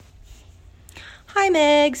Hi,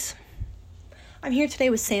 Megs. I'm here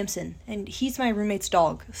today with Samson, and he's my roommate's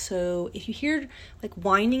dog. So if you hear like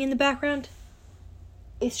whining in the background,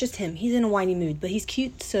 it's just him. He's in a whiny mood, but he's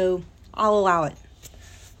cute, so I'll allow it.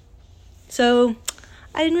 So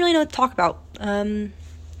I didn't really know what to talk about.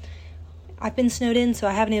 I've been snowed in, so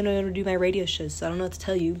I haven't even been able to do my radio shows, so I don't know what to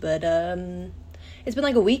tell you. But it's been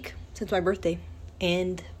like a week since my birthday,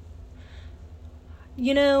 and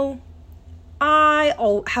I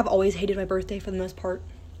have always hated my birthday for the most part.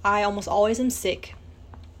 I almost always am sick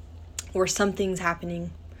or something's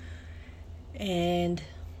happening. And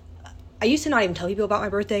I used to not even tell people about my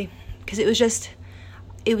birthday because it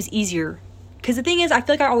was easier. Because the thing is, I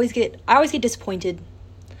feel like I always get disappointed.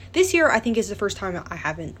 This year, I think, is the first time I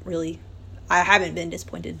haven't been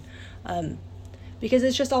disappointed. Because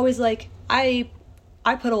it's just always like, I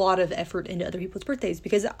put a lot of effort into other people's birthdays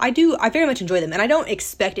because I very much enjoy them and I don't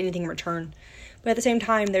expect anything in return. But at the same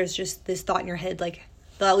time, there's just this thought in your head, like,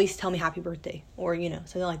 they'll at least tell me happy birthday or,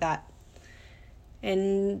 something like that.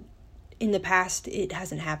 And in the past, it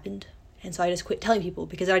hasn't happened. And so I just quit telling people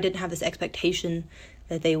because I didn't have this expectation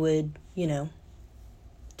that they would,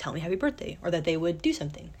 tell me happy birthday or that they would do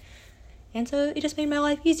something. And so it just made my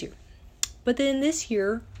life easier. But then this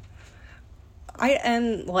year, I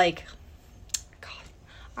am like, God,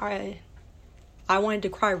 I wanted to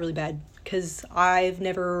cry really bad because I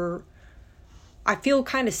feel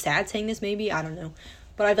kind of sad saying this, maybe, I don't know,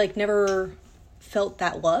 but I've never felt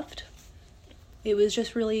that loved. It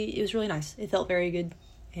was really nice. It felt very good,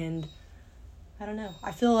 and I don't know,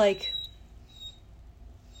 I feel like,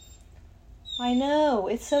 I know,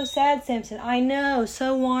 it's so sad, Samson, I know,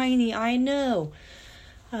 so whiny, I know,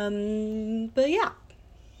 but yeah,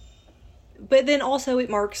 but then also it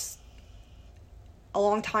marks a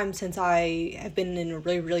long time since I have been in a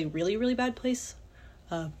really, really, really, really bad place,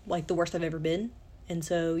 like the worst I've ever been. And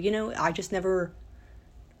so, I just never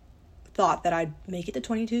thought that I'd make it to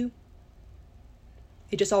 22.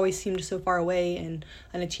 It just always seemed so far away and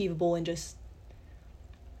unachievable and just,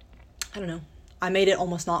 I don't know. I made it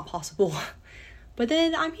almost not possible. But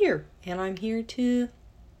then I'm here, and I'm here to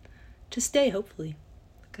stay, hopefully.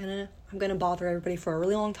 I'm gonna bother everybody for a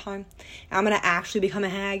really long time. And I'm gonna actually become a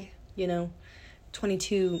hag,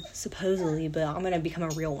 22 supposedly, but I'm gonna become a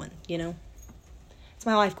real one, It's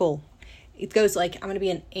my life goal. It goes like, I'm gonna be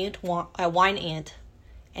a wine ant,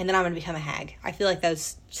 and then I'm gonna become a hag. I feel like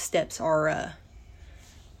those steps are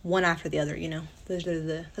one after the other, That's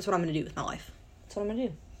what I'm gonna do with my life. That's what I'm gonna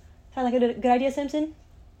do. Sound like a good idea, Simpson?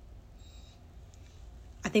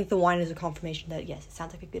 I think the wine is a confirmation that, yes, it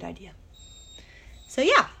sounds like a good idea. So,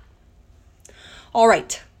 yeah. All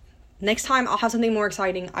right. Next time, I'll have something more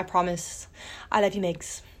exciting. I promise. I love you,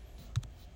 Megs.